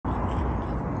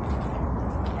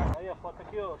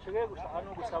Aqui, ó. Cheguei, Gustavo. Ah,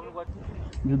 não, Gustavo não gosta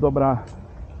de dobrar.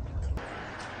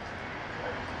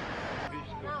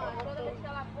 Não, toda vez que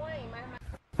ela põe, mas...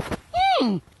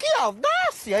 Que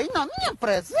audácia aí na minha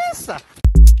presença!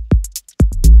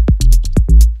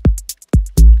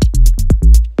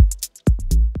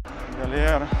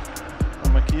 Galera,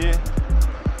 estamos aqui.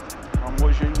 Vamos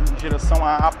hoje em direção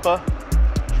à APA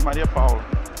de Maria Paula.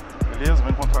 Beleza?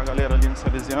 Vou encontrar a galera ali nos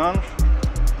Salesianos.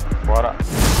 Bora!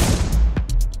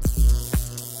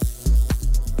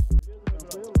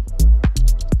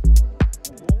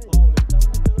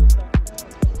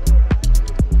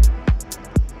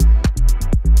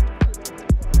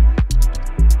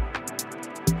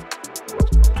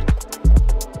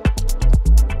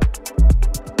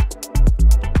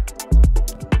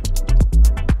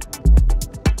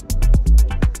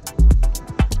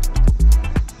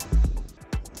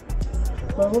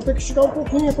 Mas vamos ter que esticar um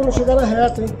pouquinho quando chegar na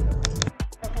reta, hein?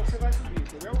 Você vai subir,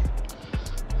 entendeu?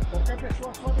 Qualquer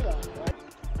pessoa sobe lá.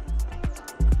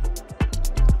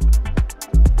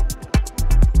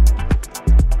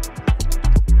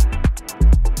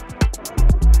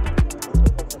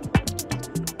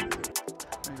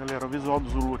 Aí, galera, o visual do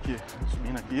Zulu aqui,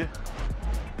 subindo aqui.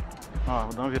 Ó,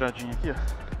 vou dar uma viradinha aqui,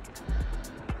 ó.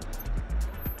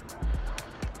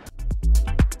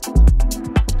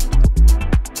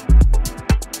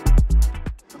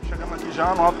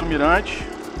 Já no alto do Mirante,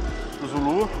 do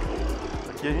Zulu.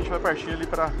 Aqui a gente vai partir ali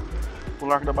para o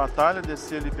Largo da Batalha,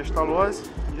 descer ali Pestalozzi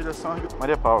em direção a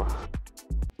Maria Paula.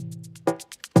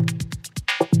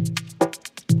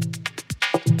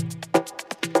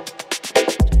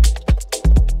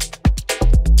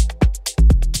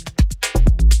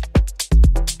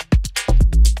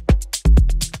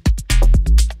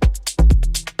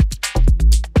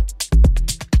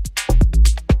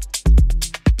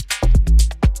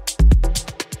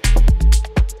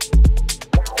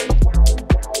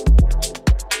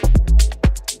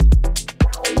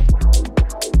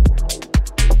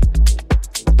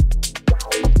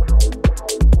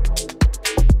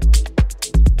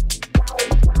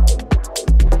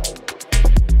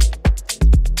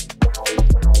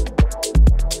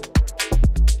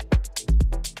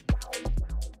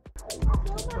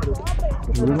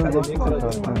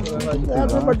 É,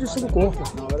 deu pra disso no corpo.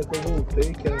 Na hora que eu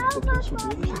voltei, que era um pouquinho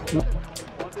subido.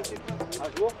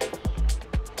 Rasgou?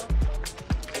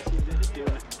 Esse dia de teu,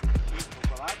 né?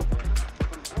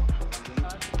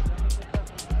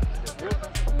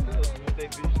 Não tem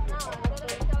bicho. Não, toda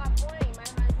vez que ela põe, mas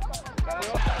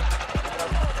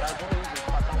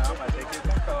Não, mas tem que ir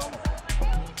com calma.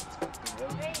 Entendeu?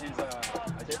 Diz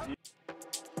a gente.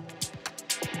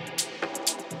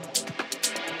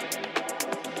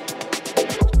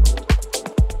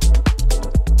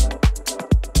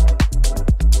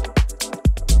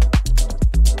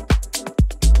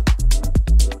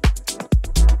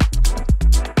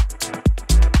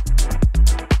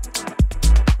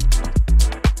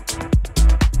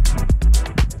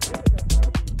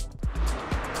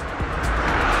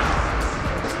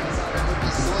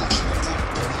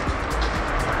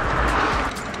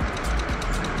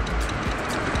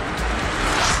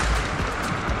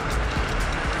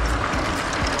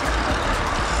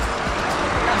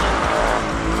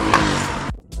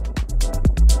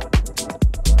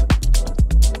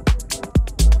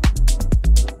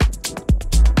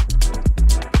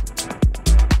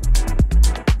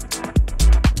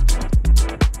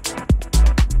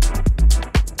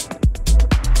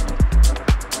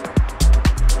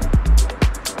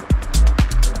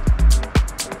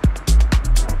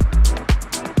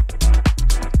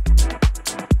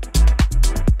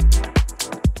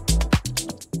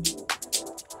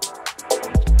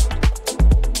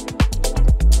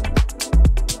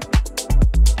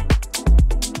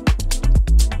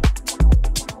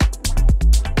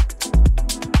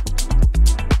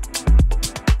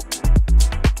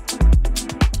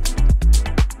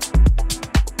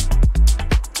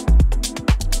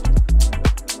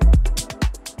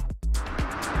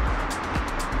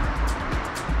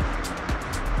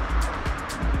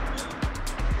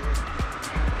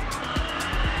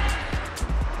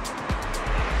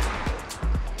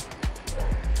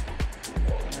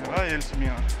 Vai ele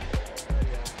subindo.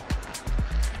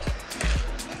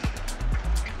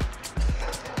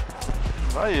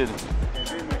 Vai ele. Quer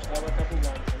ver? Mas tava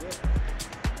bugado, tá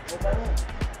vendo? Ô, Barão.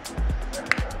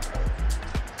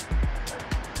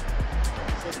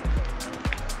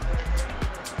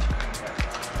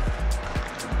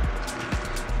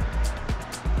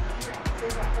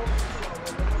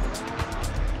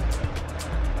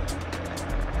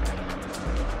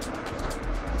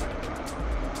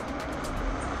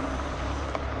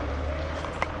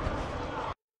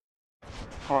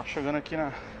 Ó, chegando aqui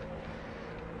na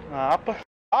APA.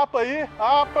 APA aí,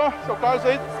 APA, seu Carlos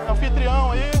aí,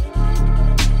 anfitrião aí.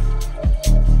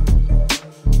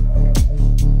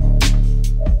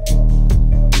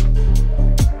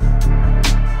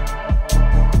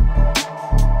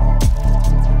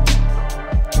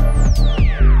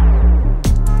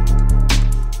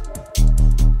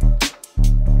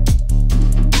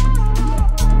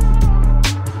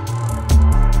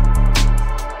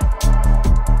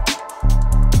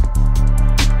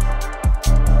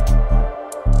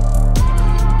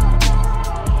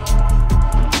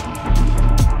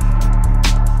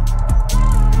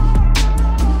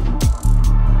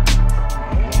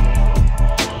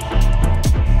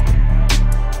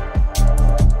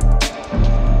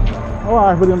 Olha a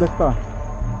árvore onde é que tá.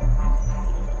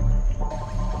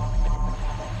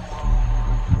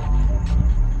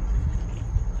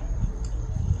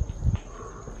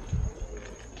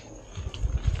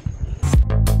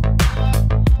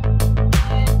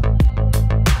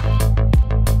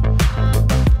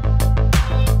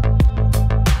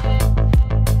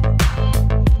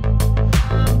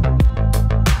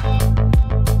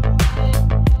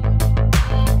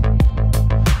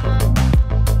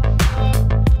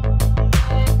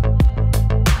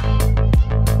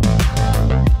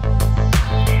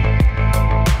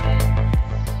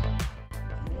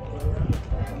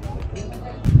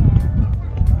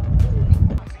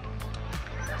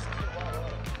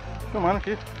 Filmando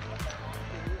aqui.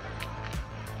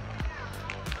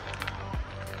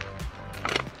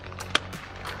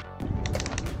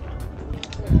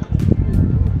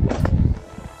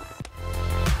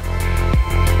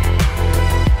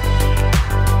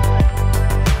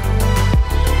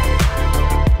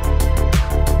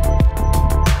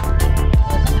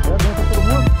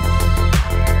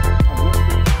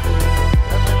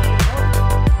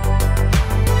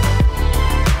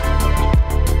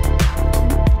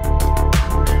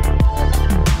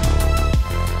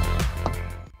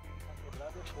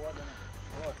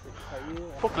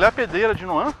 Pô, aquilo é a pedreira de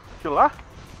Noã? Aquilo lá?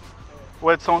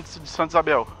 Ou é de Santa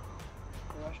Isabel?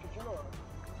 Eu acho que é de novo.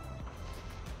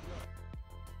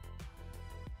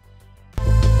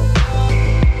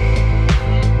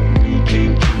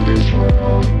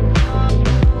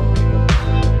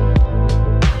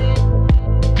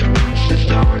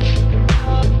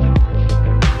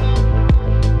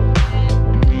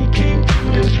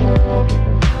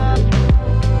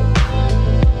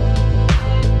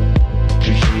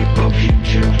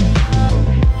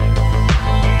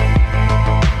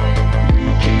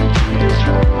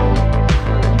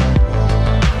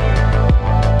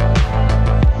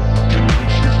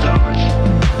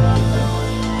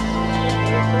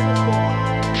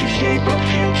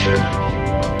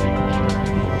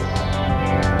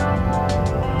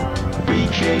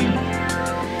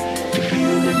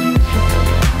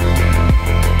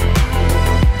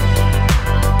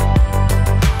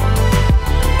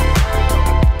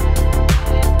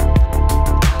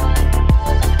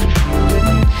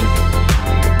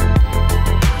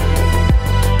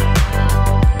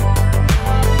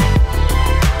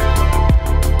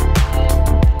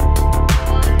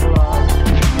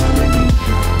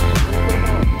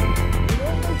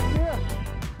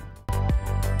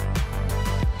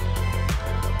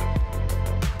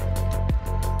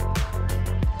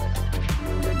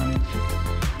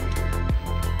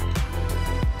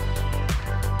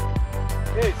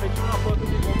 Ei, você tira uma foto do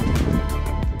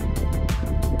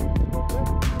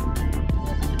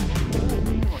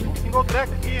Um single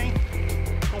track aqui, hein?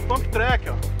 Um pump track,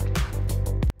 ó.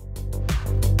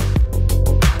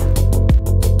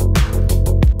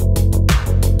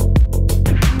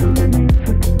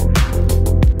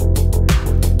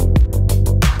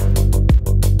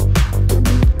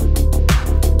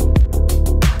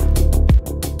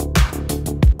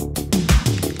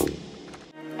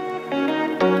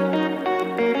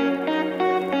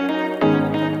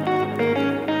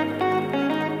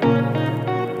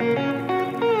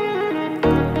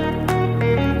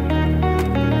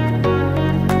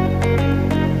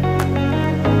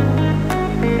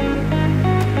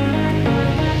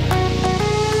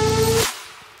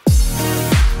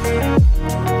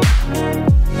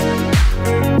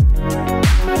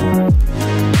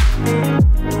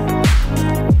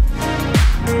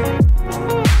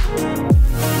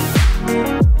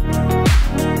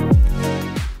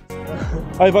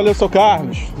 Aí, valeu, seu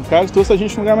Carlos. O Carlos trouxe a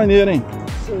gente num lugar maneiro, hein?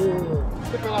 Se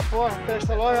for pela porta,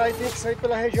 testa logo, aí tem que sair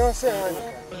pela região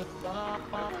oceânica.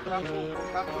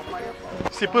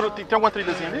 Se por, tem alguma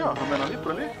trilhazinha ali, ó? Romendo ali,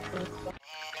 por ali?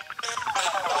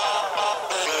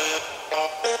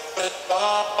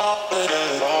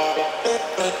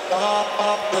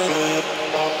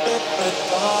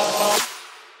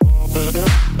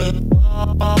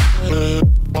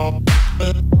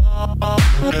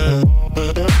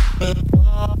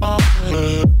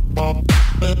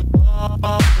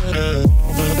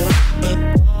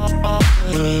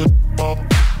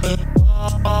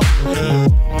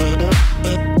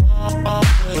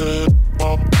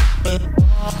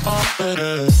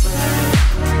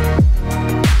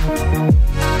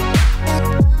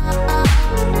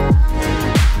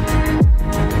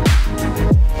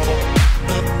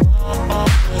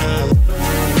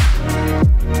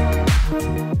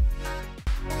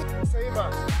 Isso aí,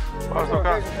 Márcio. Bora Mais uma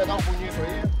tocar? vez, um pedal bonito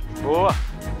aí. Boa.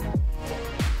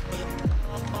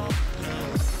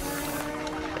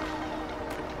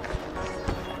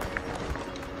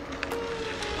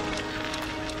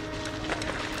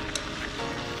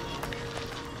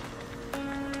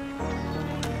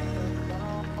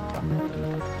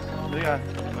 Obrigado.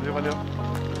 Valeu, valeu.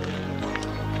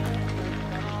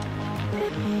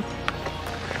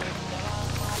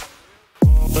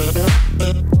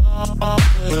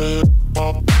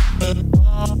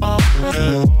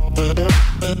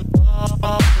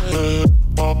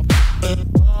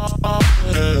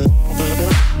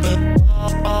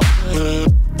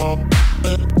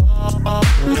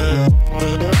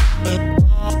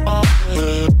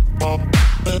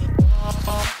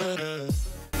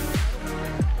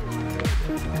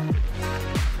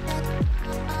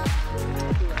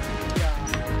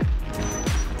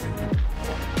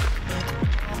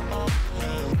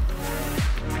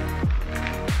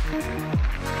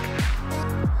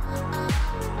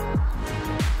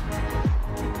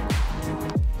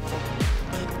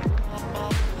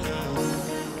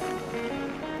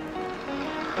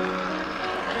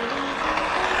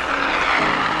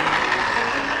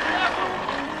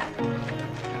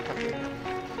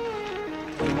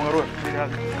 Demorou.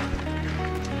 Obrigado.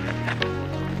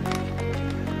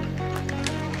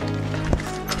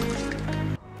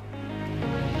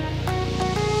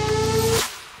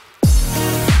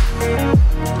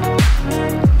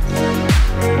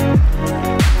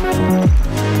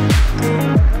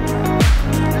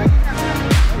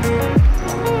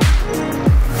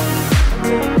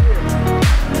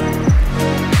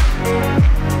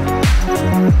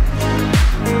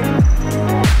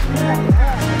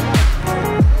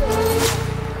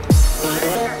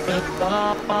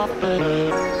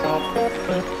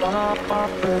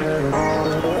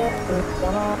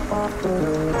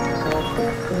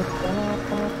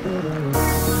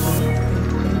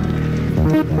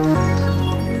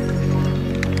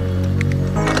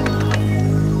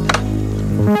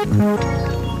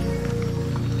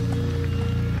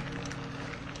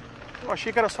 Eu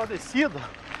achei que era só descida.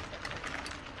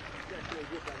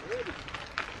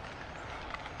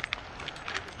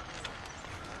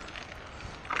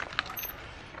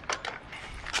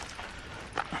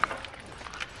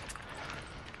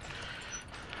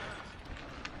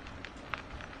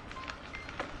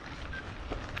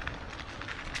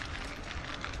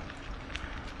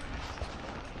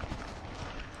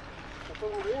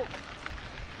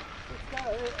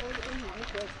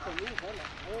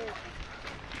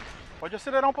 Pode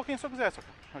acelerar um pouquinho se eu quiser, só.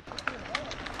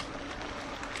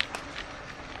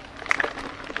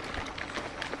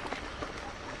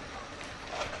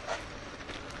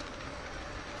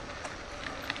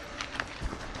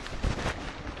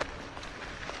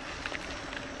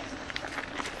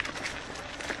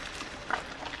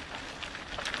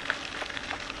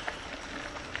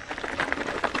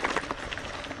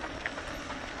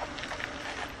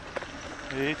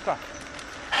 Eita,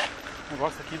 o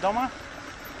negócio aqui dá uma...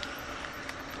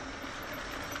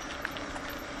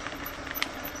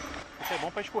 Isso é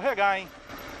bom para escorregar, hein?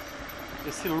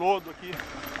 Esse lodo aqui.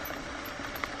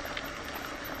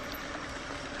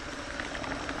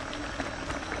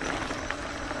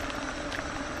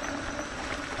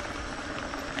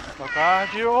 Boa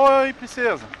tarde. Oi,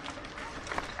 princesa.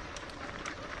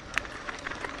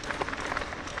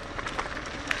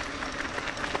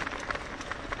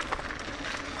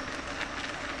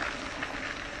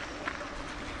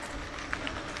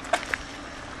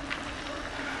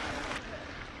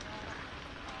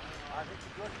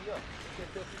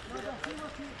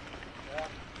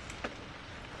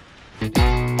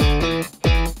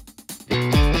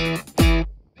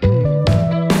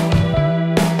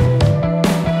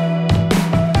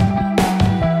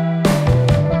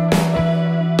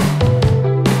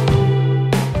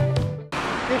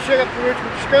 Quem chega pro último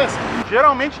descansa?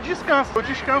 Geralmente descansa. O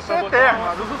descanso é eterno.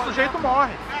 Às vezes o sujeito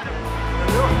morre.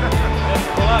 Entendeu?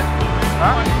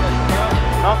 Hã?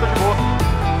 Não, tô de boa.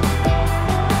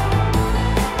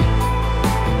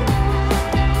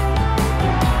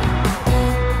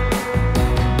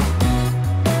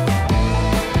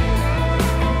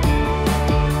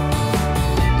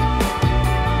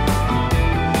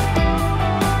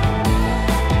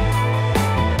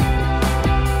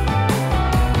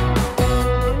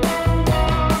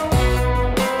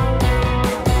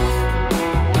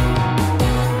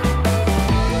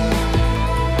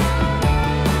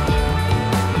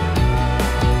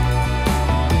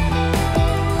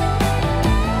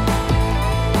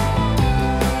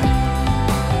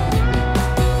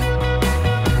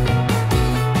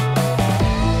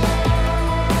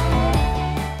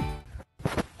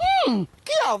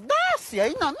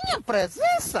 aí na minha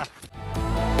presença.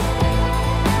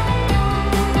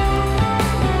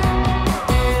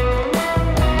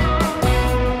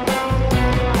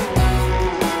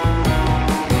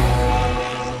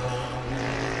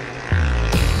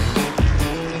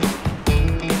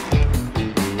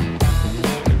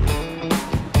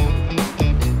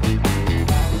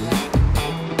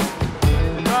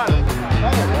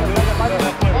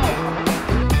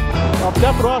 Até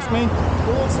a próxima, hein?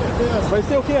 Com certeza. Vai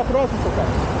ser o que a próxima, seu cara?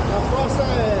 A próxima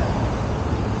é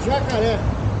jacaré.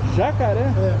 Jacaré?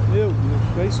 É. Meu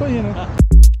Deus, é isso aí, né?